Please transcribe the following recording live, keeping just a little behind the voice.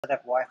set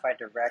up Wi-Fi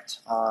Direct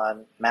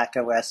on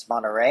macOS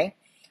Monterey.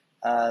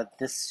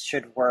 This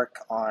should work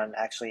on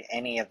actually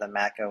any of the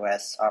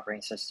macOS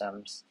operating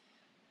systems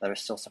that are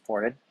still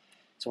supported.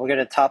 So we'll go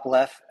to the top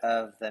left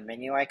of the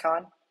menu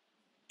icon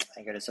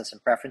and go to System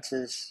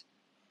Preferences.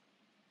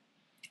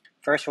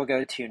 First, we'll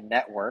go to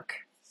Network.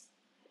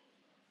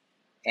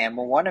 And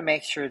we'll want to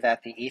make sure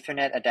that the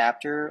Ethernet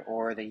adapter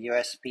or the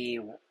USB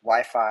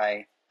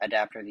Wi-Fi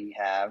adapter that you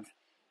have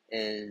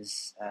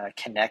is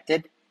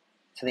connected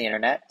to the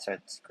internet, so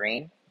it's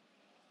green.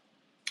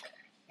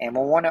 And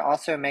we'll want to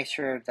also make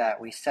sure that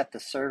we set the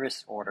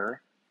service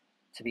order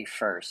to be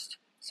first.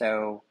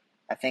 So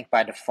I think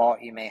by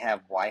default you may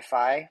have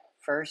Wi-Fi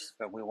first,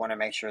 but we want to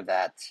make sure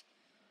that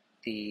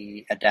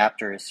the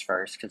adapter is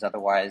first, because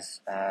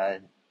otherwise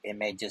it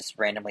may just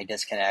randomly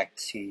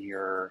disconnect to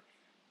your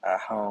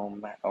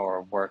home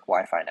or work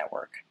Wi-Fi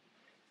network.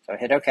 So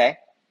hit OK,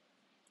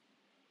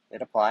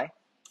 hit apply.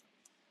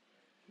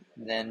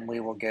 Then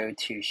we will go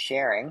to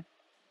sharing.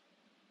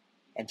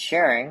 And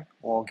sharing,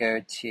 we'll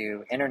go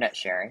to internet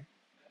sharing.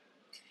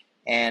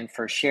 And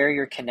for share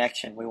your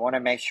connection, we want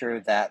to make sure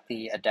that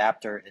the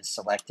adapter is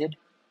selected.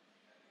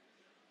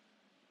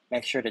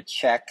 Make sure to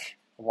check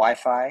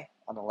Wi-Fi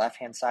on the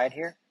left-hand side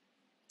here.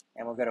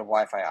 And we'll go to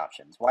Wi-Fi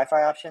options.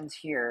 Wi-Fi options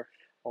here,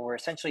 what we're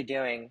essentially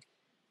doing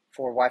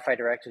for Wi-Fi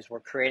Direct is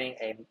we're creating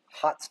a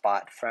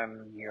hotspot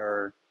from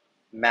your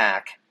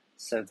Mac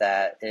so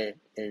that it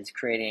is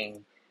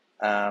creating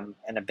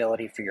an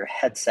ability for your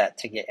headset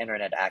to get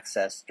internet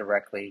access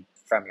directly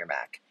from your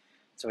Mac.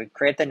 So we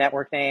create the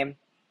network name.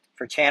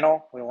 For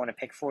channel, we want to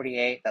pick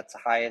 48. That's the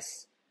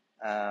highest,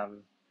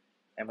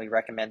 and we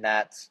recommend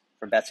that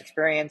for best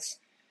experience.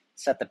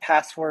 Set the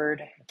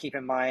password. Keep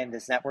in mind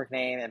this network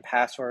name and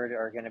password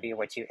are going to be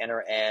what you enter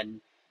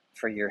in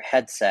for your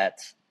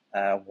headset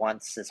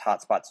once this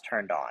hotspot's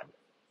turned on.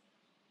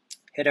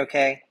 Hit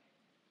OK.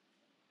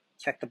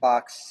 Check the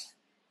box.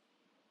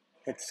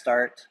 Hit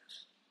start.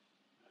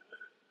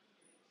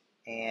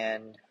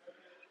 And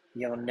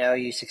you'll know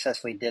you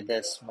successfully did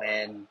this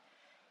when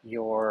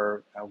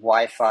your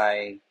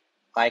Wi-Fi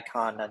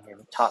icon on your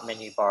top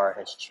menu bar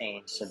has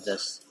changed to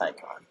this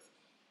icon.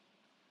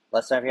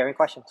 Let us know if you have any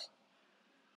questions.